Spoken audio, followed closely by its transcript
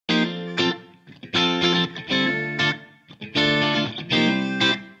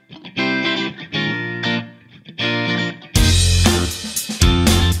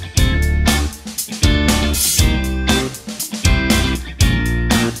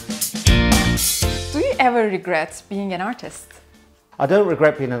ever regret being an artist? I don't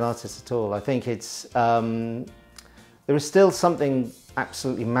regret being an artist at all. I think it's, there is still something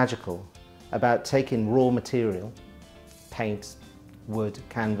absolutely magical about taking raw material, paint, wood,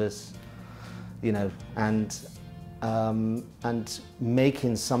 canvas, you know, and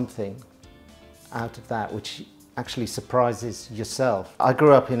making something out of that which actually surprises yourself. I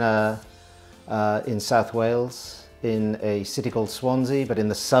grew up in South Wales, in a city called Swansea, but in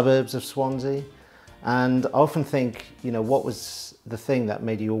the suburbs of Swansea. And I often think, you know, what was the thing that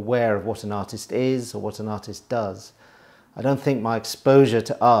made you aware of what an artist is or what an artist does? I don't think my exposure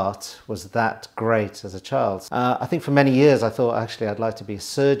to art was that great as a child. I think for many years I thought actually I'd like to be a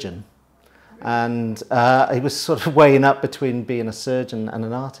surgeon. And it was sort of weighing up between being a surgeon and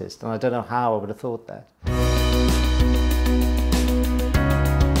an artist. And I don't know how I would have thought that.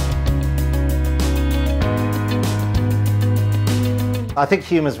 I think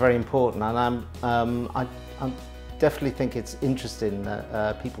humour is very important, and I definitely think it's interesting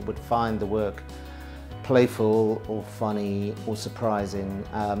that people would find the work playful or funny or surprising.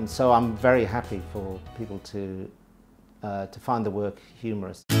 So I'm very happy for people to find the work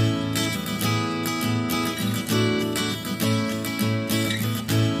humorous.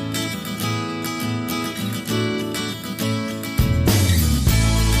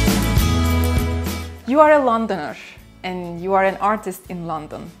 You are a Londoner and you are an artist in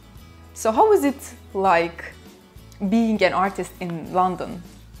London. So how is it like being an artist in London?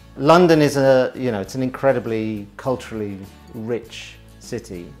 London is it's an incredibly culturally rich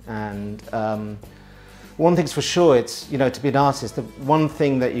city, and one thing's for sure, it's, to be an artist, the one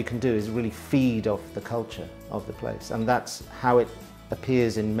thing that you can do is really feed off the culture of the place, and that's how it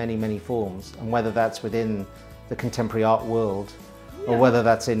appears in many, many forms, and whether that's within the contemporary art world, or whether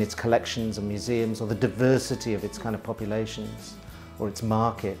that's in its collections and museums, or the diversity of its kind of populations, or its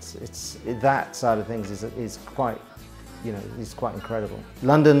markets. That side of things is quite, is quite incredible.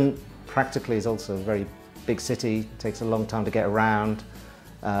 London practically is also a very big city. It takes a long time to get around.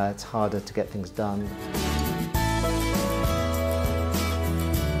 It's harder to get things done.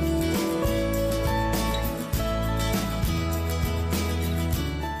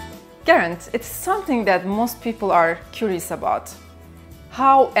 Geraint, it's something that most people are curious about.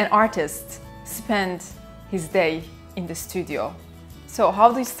 How an artist spends his day in the studio. So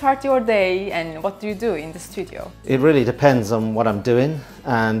how do you start your day and what do you do in the studio? It really depends on what I'm doing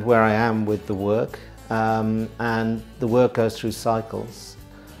and where I am with the work. And the work goes through cycles.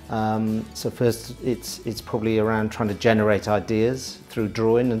 So first it's probably around trying to generate ideas through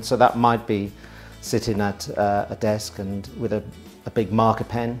drawing, and so that might be sitting at a desk and with a big marker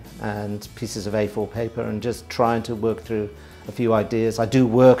pen and pieces of A4 paper and just trying to work through a few ideas. I do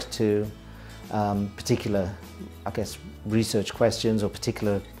work to particular, I guess, research questions or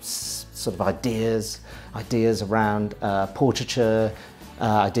particular sort of ideas around portraiture,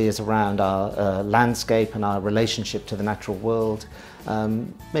 ideas around our landscape and our relationship to the natural world,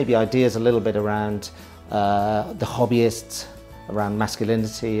 maybe ideas a little bit around the hobbyists, around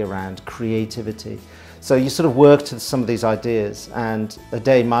masculinity, around creativity. So you sort of work to some of these ideas, and a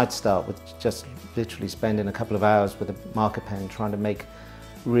day might start with just literally spending a couple of hours with a marker pen trying to make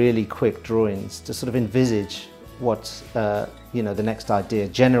really quick drawings to sort of envisage what, the next idea,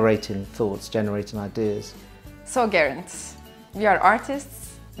 generating thoughts, generating ideas. So Geraint, we are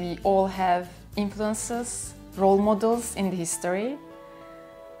artists, we all have influences, role models in the history.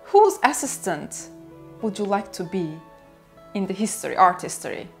 Whose assistant would you like to be in the history, art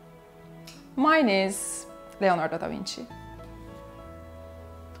history? Mine is Leonardo da Vinci.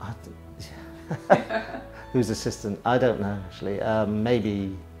 Whose assistant? I don't know, actually.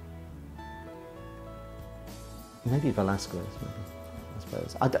 Maybe Velasquez, I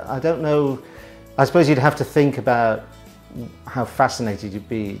suppose. I don't know. I suppose you'd have to think about how fascinated you'd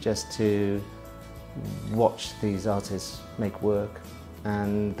be just to watch these artists make work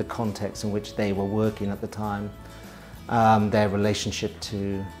and the context in which they were working at the time, their relationship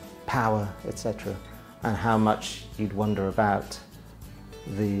to power, etc., and how much you'd wonder about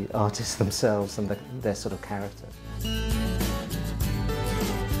the artists themselves and their sort of character.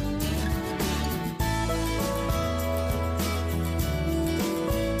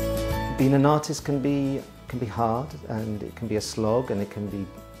 Being an artist can be hard, and it can be a slog, and it can be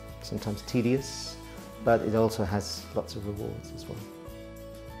sometimes tedious, but it also has lots of rewards as well.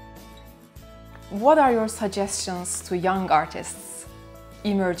 What are your suggestions to young artists,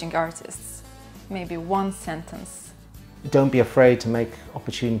 emerging artists? Maybe one sentence. Don't be afraid to make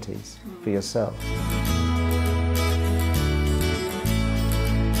opportunities for yourself.